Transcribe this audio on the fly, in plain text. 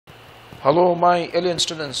Hello my alien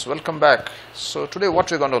students, welcome back. So today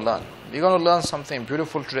what we're going to learn? We're going to learn something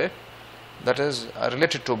beautiful today that is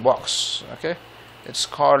related to box. Okay, it's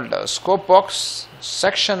called scope box,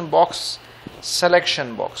 section box,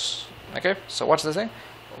 selection box. Okay, so what's the thing?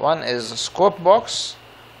 One is scope box,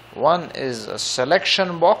 one is a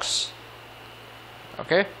selection box,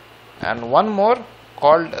 okay, and one more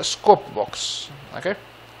called a scope box. Okay,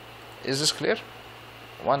 is this clear?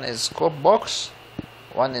 One is scope box,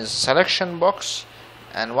 one is selection box,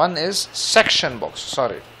 and one is section box.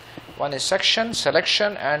 Sorry, one is section,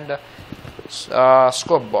 selection, and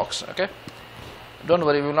scope box. Okay, don't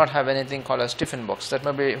worry, we will not have anything called as tiffin box. That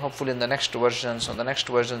may be hopefully in the next versions. On the next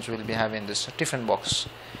versions we will be having this tiffin box.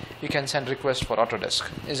 You can send requests for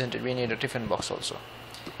Autodesk, isn't it? We need a tiffin box also.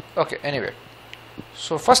 Okay, anyway,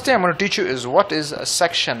 so first thing I'm going to teach you is what is a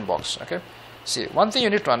section box. Okay, see, one thing you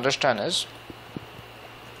need to understand is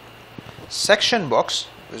section box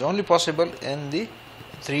is only possible in the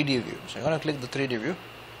 3D view. So I'm going to click the 3D view.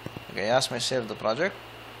 Okay, ask me save the project.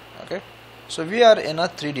 Okay, so we are in a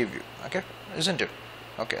 3D view. Okay, isn't it?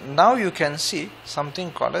 Okay, now you can see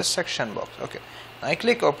something called a section box. Okay, I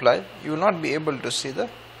click apply. You will not be able to see the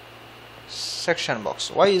section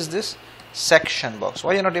box. Why is this section box?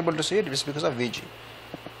 Why you are not able to see it? It's because of VG.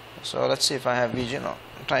 So let's see if I have VG. No,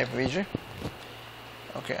 type VG.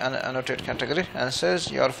 Okay, annotate category and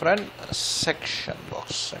says your friend section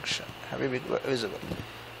box, section have it visible.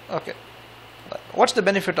 Okay, what's the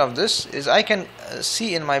benefit of this is I can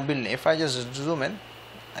see in my building. If I just zoom in,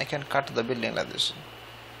 I can cut the building like this.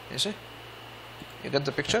 You see, you get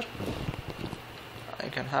the picture. I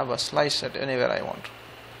can have a slice at anywhere I want.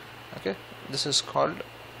 Okay, this is called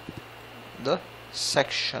the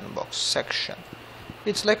section box. Section,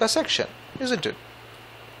 it's like a section, isn't it?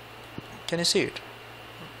 Can you see it?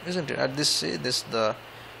 Isn't it? At this, see this, the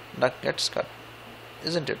duct gets cut,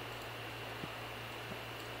 isn't it?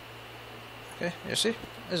 Okay, you see,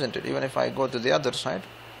 isn't it? Even if I go to the other side,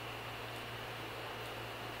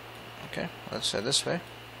 okay, let's say this way,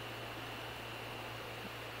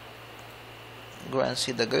 go and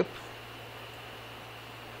see the grip.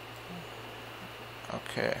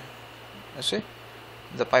 Okay, you see,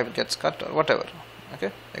 the pipe gets cut or whatever.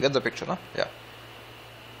 Okay, you get the picture, no? Yeah.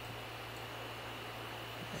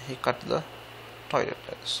 He cut the toilet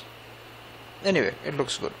like this. Anyway, it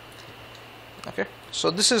looks good. Okay, so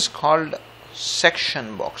this is called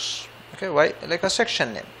section box. Okay, why? Like a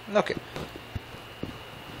section name. Okay,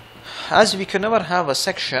 as we can never have a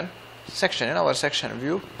section in our section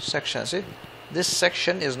view, section, see, this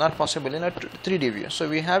section is not possible in a 3D view, so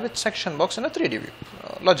we have it section box in a 3D view,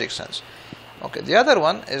 logic sense. Okay, the other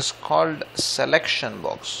one is called selection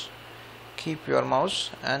box. Keep your mouse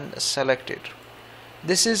and select it.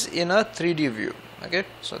 This is in a 3D view. Okay,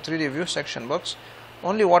 so 3D view section box.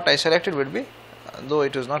 Only what I selected would be, though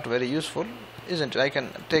it is not very useful, isn't it? I can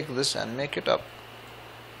take this and make it up,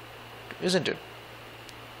 isn't it?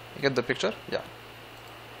 You get the picture? Yeah.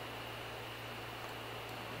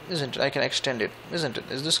 Isn't it? I can extend it, isn't it?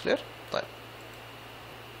 Is this clear? Right.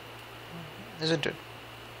 Isn't it?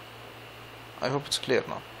 I hope it's clear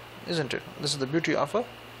now, isn't it? This is the beauty of a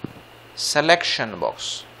selection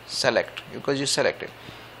box. Select, because you select it.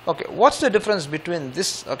 Okay, what's the difference between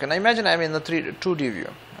this? Okay, now imagine I'm in the 2D view.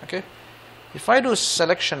 Okay, if I do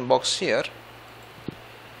selection box here,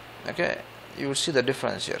 okay, you will see the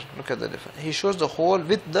difference here. Look at the difference. He shows the whole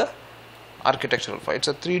with the architectural file. It's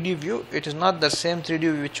a 3D view. It is not the same 3D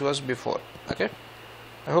view which was before. Okay,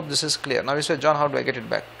 I hope this is clear. Now you say, John, how do I get it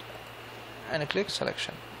back? And I click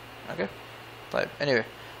selection. Okay, type. Anyway,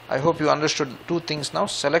 I hope you understood two things now: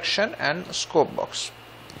 selection and scope box.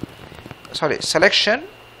 Sorry, selection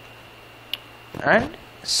and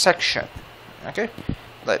section. Okay,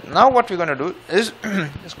 right. Now what we're going to do is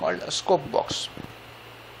it's called a scope box.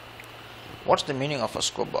 What's the meaning of a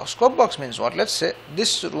scope box? Scope box means what? Let's say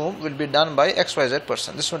this room will be done by XYZ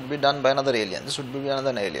person. This would be done by another alien. This would be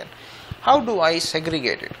another alien. How do I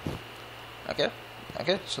segregate it?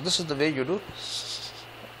 Okay, so this is the way you do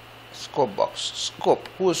scope box. Scope,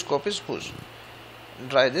 whose scope is whose.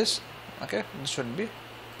 Try this. Okay, this would be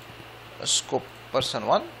a scope person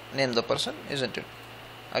 1, name the person, isn't it?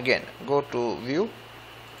 Again, go to view,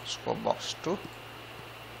 scope box 2.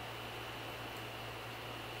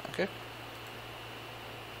 Okay,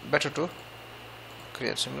 better to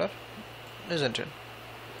create similar, isn't it?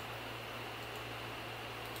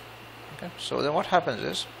 Okay, so then what happens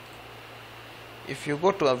is, if you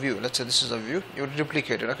go to a view, let's say this is a view, you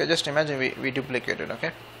duplicate it. Okay, just imagine we duplicate it.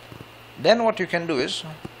 Okay, then what you can do is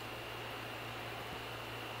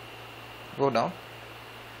go down,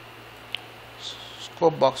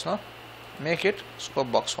 scope box now, make it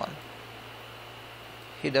scope box 1.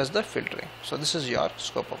 he does the filtering. So this is your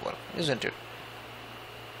scope of work, isn't it?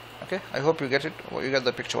 Okay, I hope you get it, or you get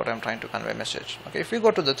the picture what I'm trying to convey message. Okay, if we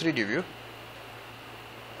go to the 3D view,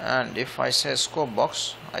 and if I say scope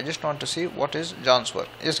box, I just want to see what is John's work.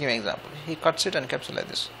 Just give me an example. He cuts it and keeps it like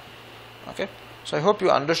this. Okay, so I hope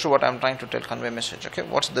you understood what I'm trying to tell, convey message. Okay,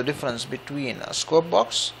 what's the difference between a scope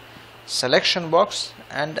box, selection box,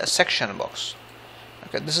 and a section box?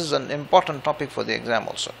 Okay, this is an important topic for the exam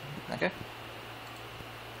also. Okay,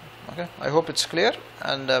 I hope it's clear,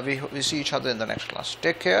 and we see each other in the next class.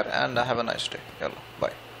 Take care and have a nice day. Hello,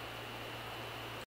 bye.